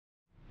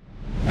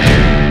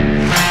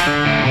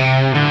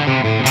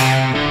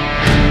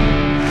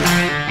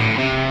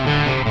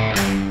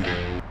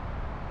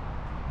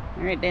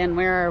right, Dan,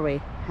 where are we?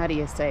 How do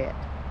you say it?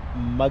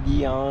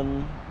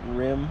 Mogollon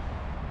Rim,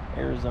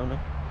 Arizona.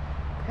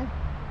 Okay.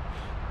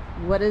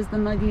 What is the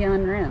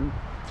Mogollon Rim?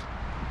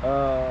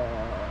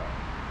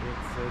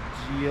 It's a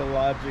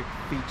geologic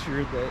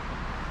feature that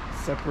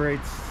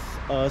separates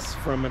us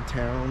from a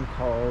town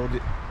called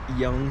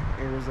Young,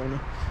 Arizona.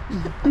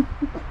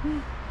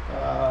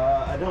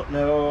 I don't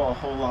know a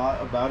whole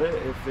lot about it.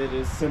 If it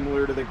is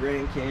similar to the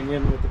Grand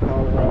Canyon with the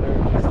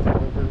Colorado just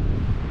over,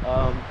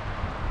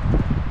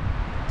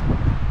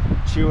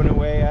 chewing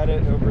away at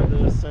it over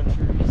the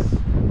centuries.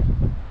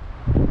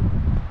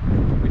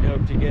 We'd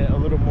hope to get a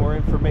little more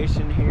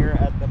information here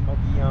at the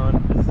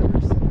Mogollon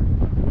Visitor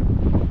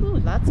Center. Ooh,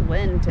 lots of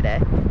wind today.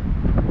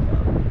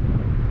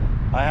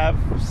 I have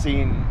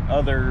seen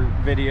other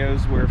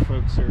videos where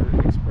folks are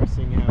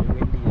expressing how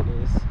windy it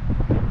is.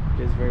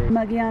 It is very...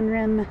 Mogollon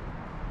Rim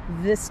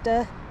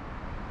Vista.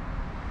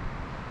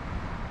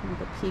 All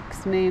the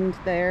peaks named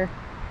there.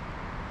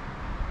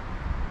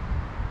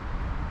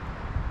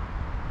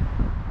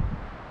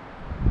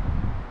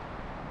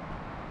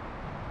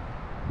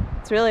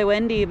 It's really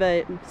windy,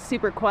 but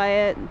super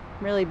quiet,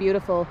 really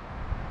beautiful.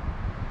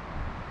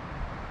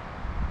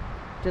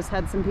 Just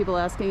had some people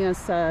asking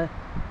us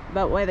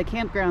about why the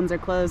campgrounds are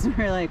closed, and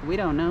we're like, we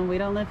don't know, we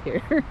don't live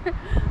here.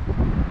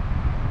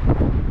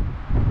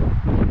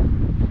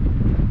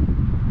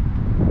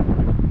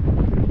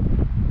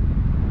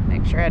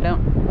 Make sure I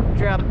don't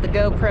drop the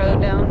GoPro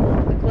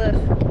down the cliff.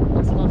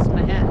 Just lost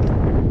my hat.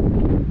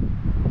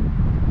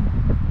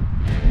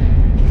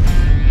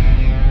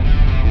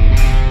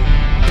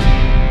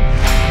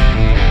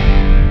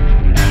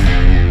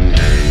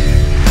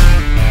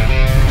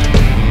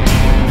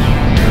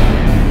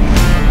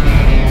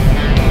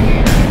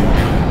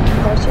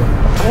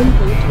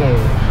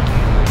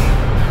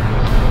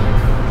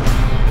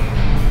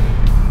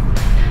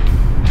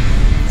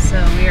 So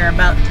we are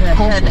about to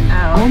head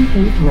out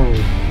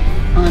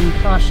on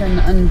Caution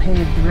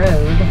Unpaved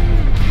Road,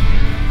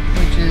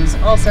 which is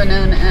also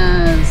known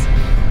as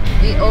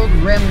the Old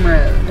Rim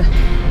Road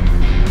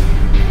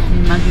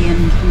in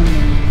Mogollon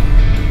Canyon.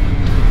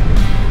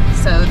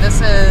 So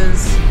this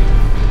is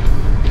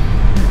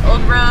an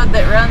old road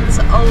that runs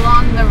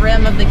along the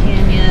rim of the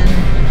canyon,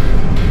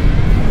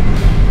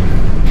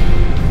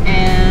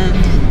 and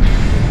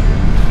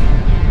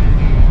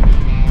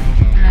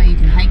you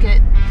can hike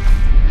it,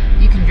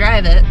 you can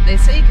drive it. They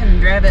say you can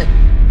drive it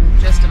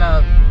with just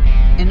about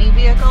any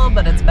vehicle,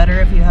 but it's better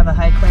if you have a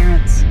high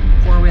clearance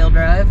four-wheel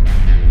drive,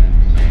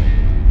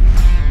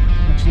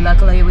 which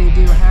luckily we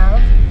do have.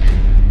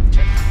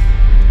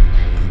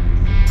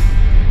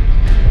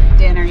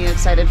 Dan, are you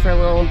excited for a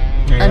little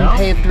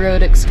unpaved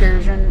road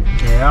excursion?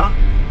 Yeah.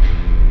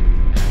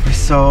 We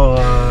saw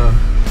a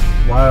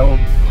wild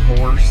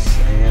horse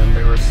and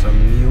there were some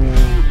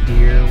mule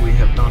deer. We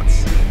have not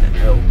seen an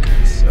elk,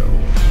 so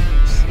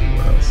let's see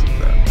what else is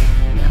that.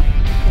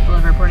 Yeah. People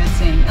have reported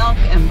seeing elk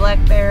and black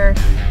bear,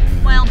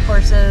 wild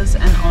horses,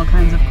 and all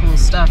kinds of cool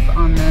stuff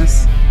on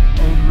this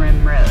Old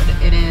Rim Road.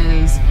 It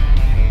is,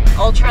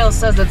 All Trails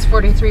says it's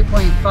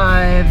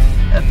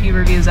 43.5. A few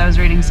reviews I was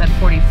reading said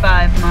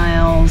 45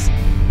 miles.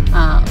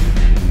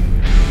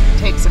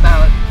 Takes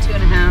about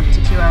 2.5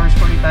 to 2 hours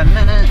 45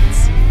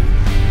 minutes.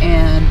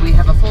 And we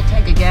have a full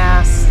tank of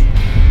gas.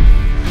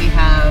 We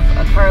have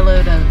a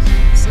carload of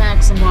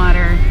snacks and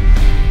water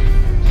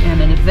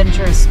and an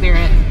adventurous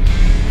spirit.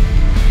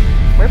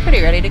 We're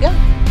pretty ready to go.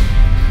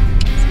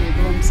 See a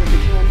glimpse of the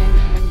canyon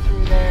coming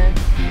through there.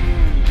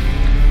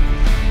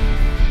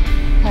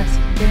 Past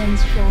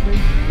Dan's shoulder.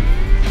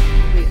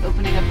 We'll be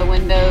opening up the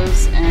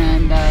windows,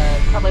 and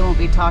probably won't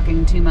be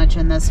talking too much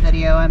in this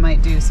video. I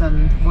might do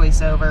some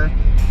voiceover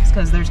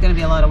because there's going to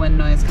be a lot of wind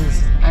noise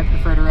because I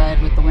prefer to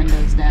ride with the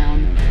windows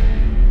down.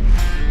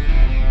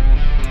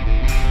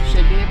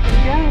 Should be a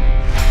pretty drive.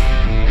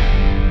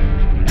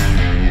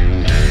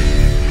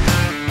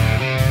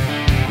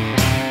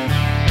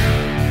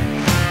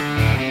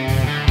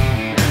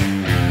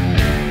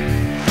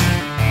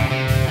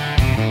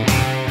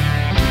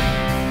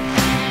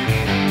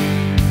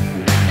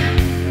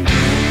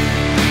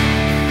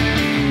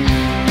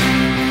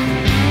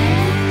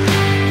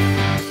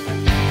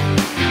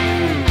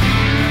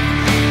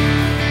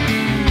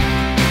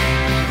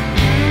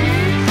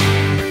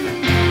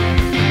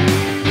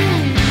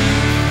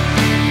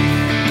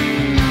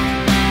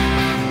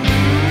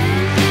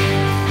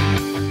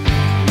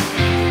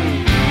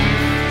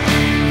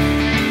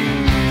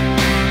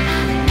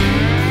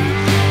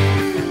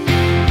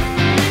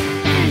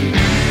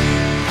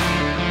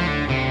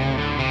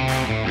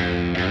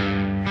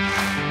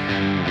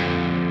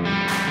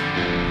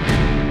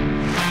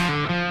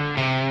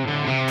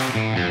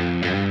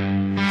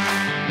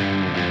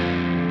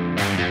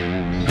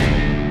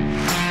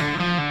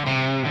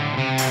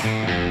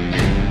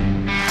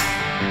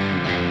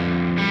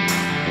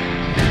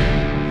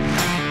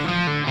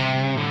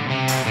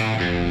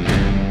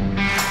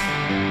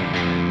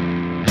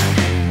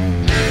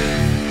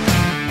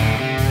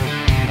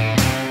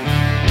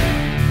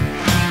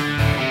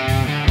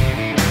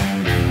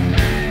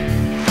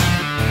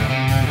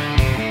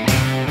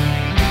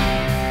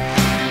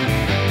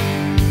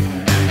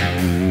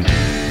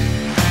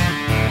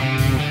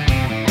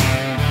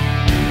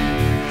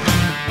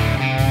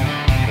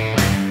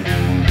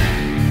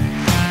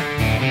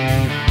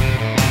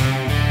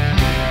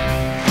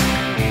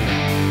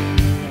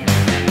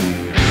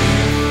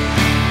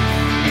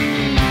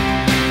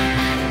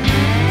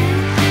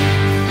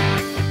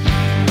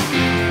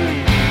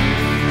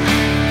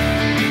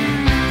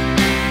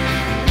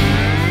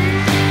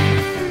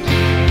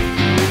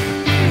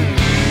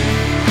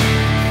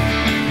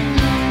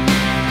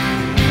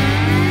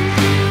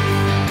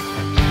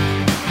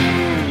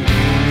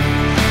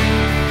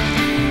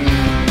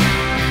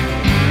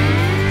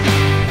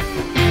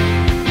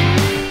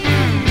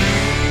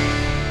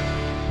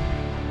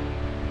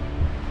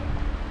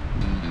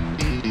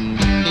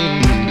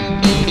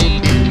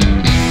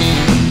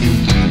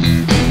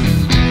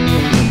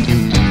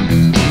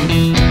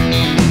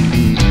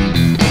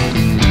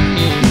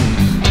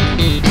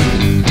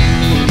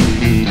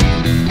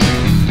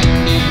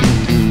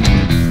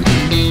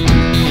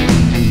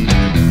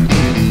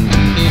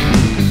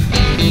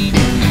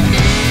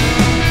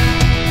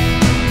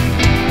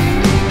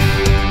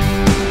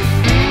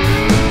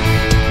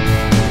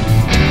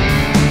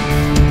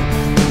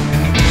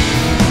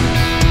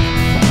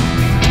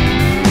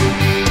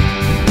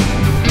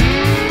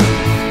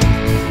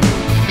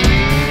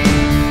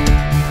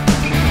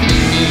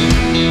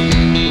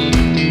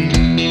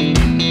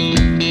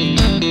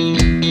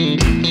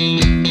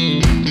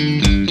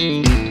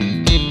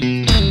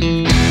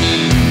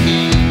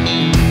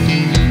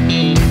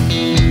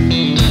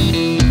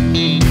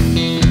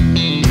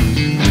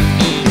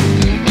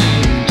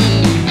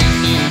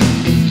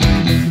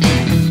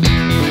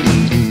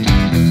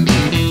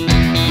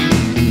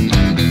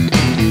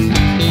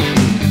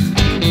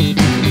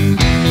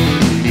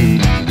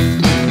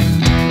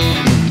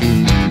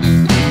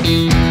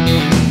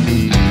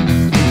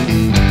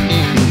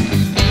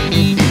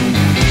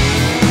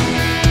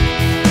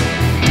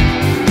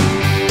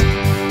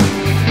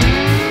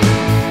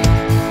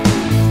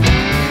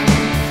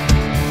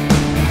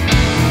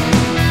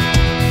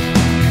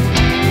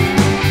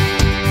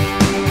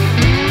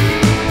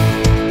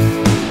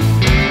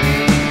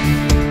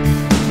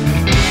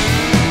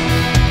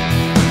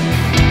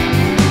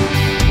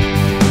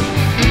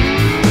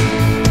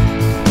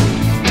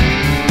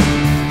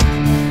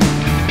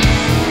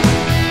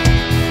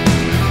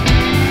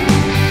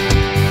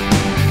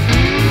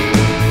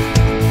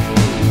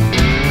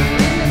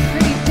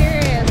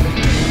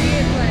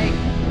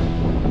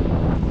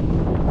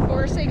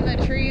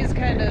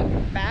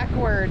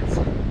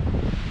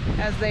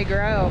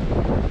 row.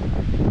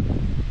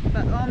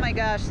 But oh my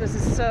gosh, this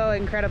is so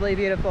incredibly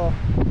beautiful.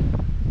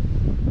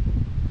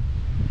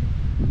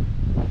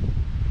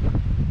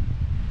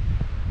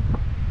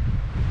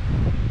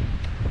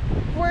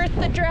 Worth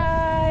the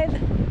drive.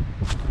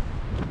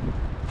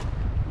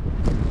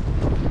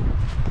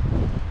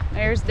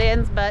 There's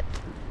Dan's butt.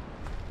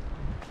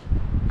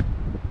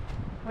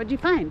 What'd you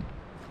find?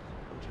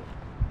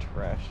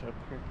 Trash up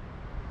here.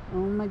 Oh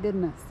my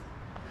goodness.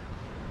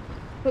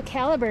 What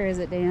caliber is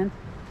it, Dan?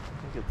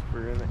 I think it's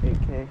for an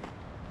AK.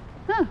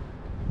 Huh.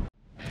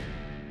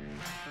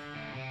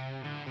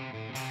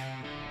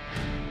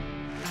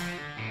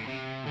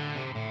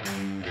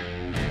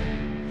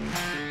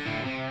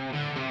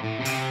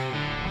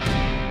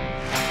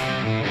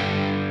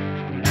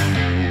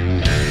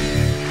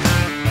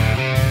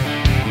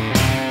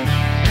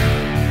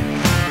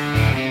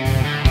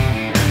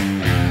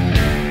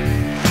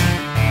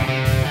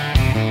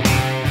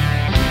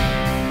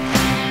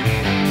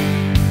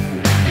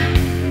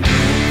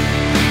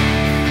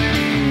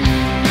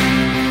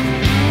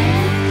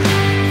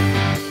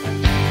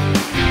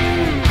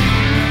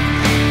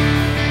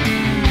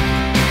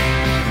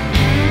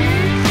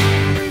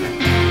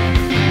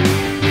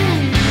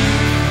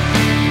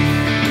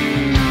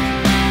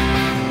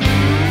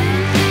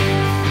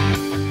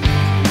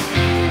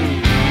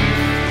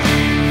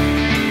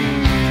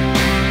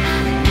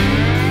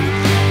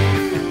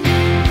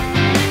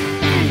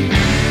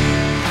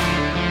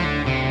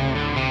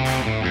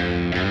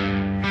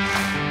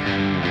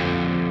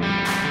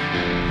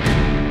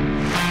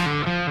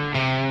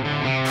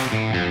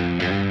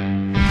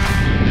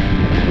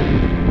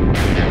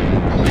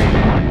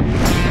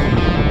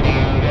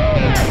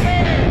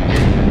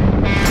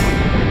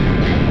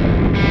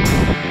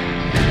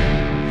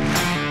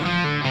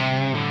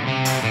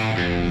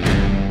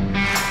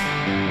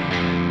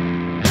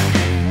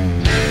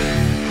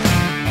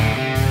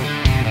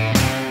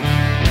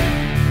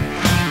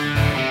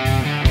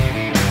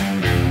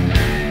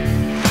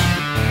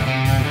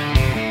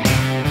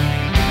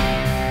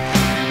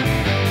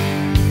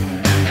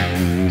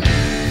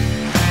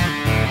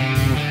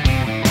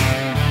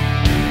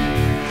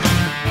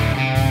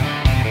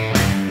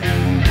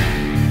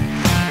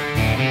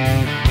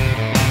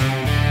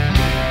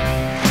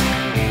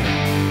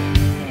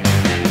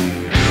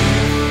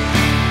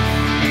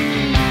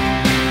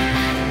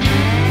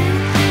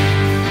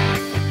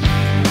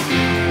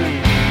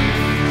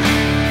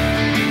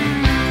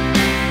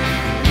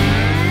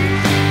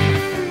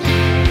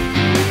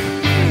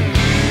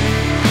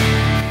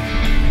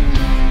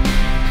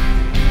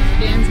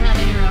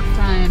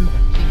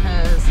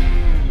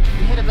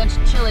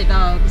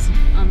 Dogs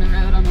on the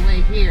road on the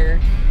way here,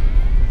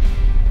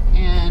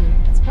 and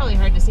it's probably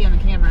hard to see on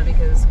the camera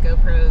because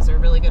GoPros are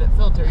really good at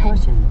filtering.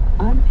 Caution,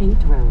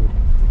 unpaved road.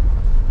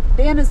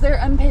 Dan, is there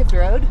unpaved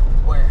road?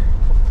 Where?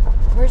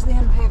 Where's the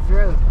unpaved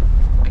road?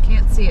 I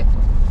can't see it.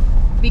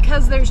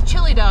 Because there's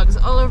chili dogs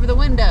all over the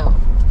window.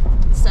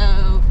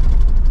 So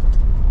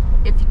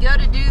if you go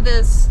to do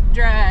this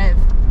drive,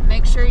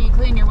 make sure you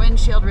clean your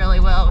windshield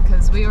really well,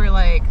 because we were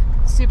like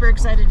super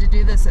excited to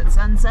do this at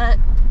sunset.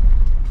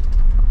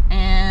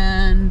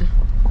 And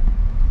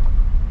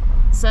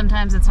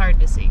sometimes it's hard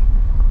to see.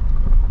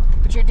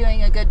 But you're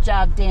doing a good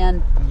job,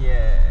 Dan.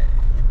 Yeah.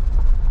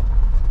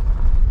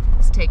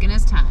 He's taking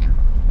his time.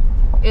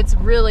 It's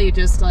really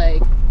just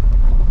like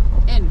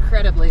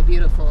incredibly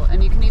beautiful.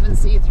 And you can even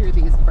see through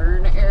these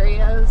burn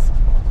areas.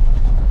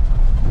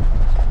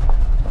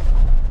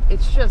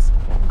 It's just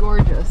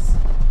gorgeous.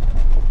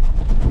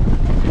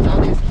 All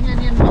these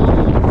canyon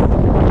walls.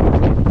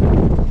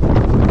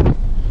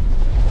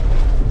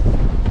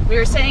 We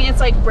were saying it's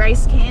like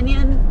Bryce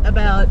Canyon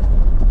about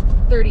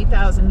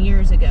 30,000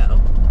 years ago.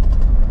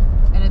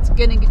 And it's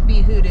gonna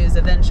be Hooters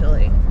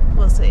eventually.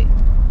 We'll see.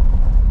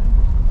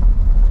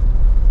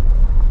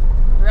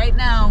 Right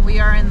now we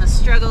are in the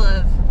struggle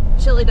of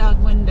chili dog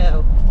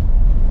window.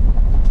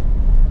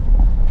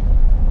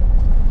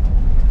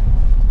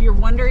 If you're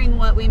wondering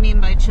what we mean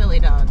by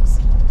chili dogs.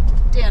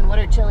 Dan, what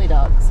are chili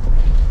dogs?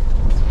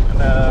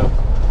 When a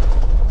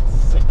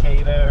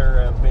cicada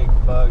or a big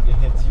bug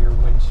hits your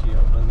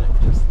windshield and it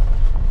just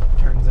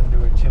turns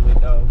into a chili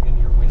dog in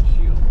your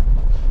windshield.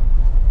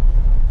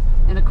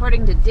 And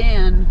according to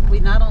Dan,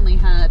 we not only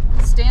had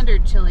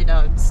standard chili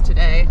dogs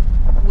today,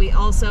 we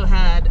also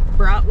had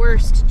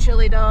bratwurst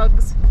chili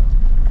dogs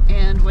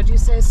and what'd you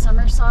say,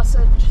 summer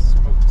sausage?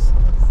 Smoked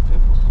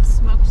sausage.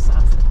 Smoked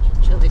sausage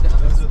chili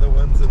dogs. Those are the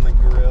ones in the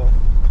grill.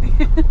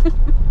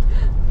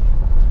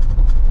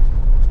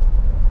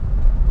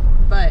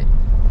 But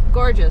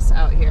gorgeous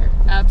out here.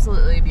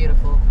 Absolutely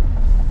beautiful.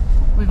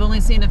 We've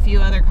only seen a few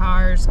other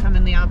cars come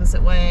in the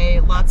opposite way.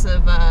 Lots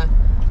of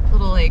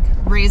little like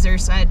Razor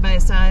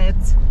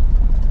side-by-sides.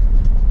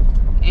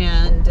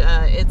 And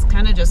it's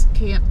kind of just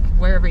camp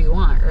wherever you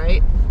want,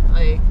 right?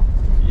 Like,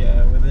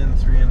 yeah, within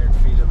 300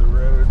 feet of the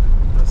road,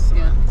 the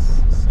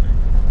signs say.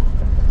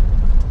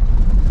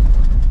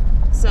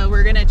 So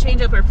we're gonna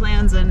change up our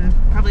plans and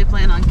probably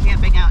plan on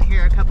camping out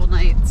here a couple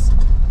nights.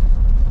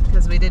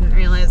 because we didn't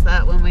realize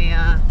that when we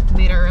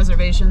made our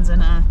reservations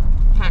in a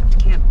packed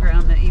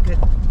campground that you could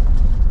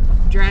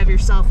drive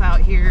yourself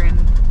out here and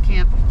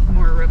camp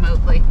more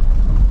remotely.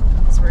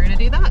 So we're gonna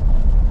do that.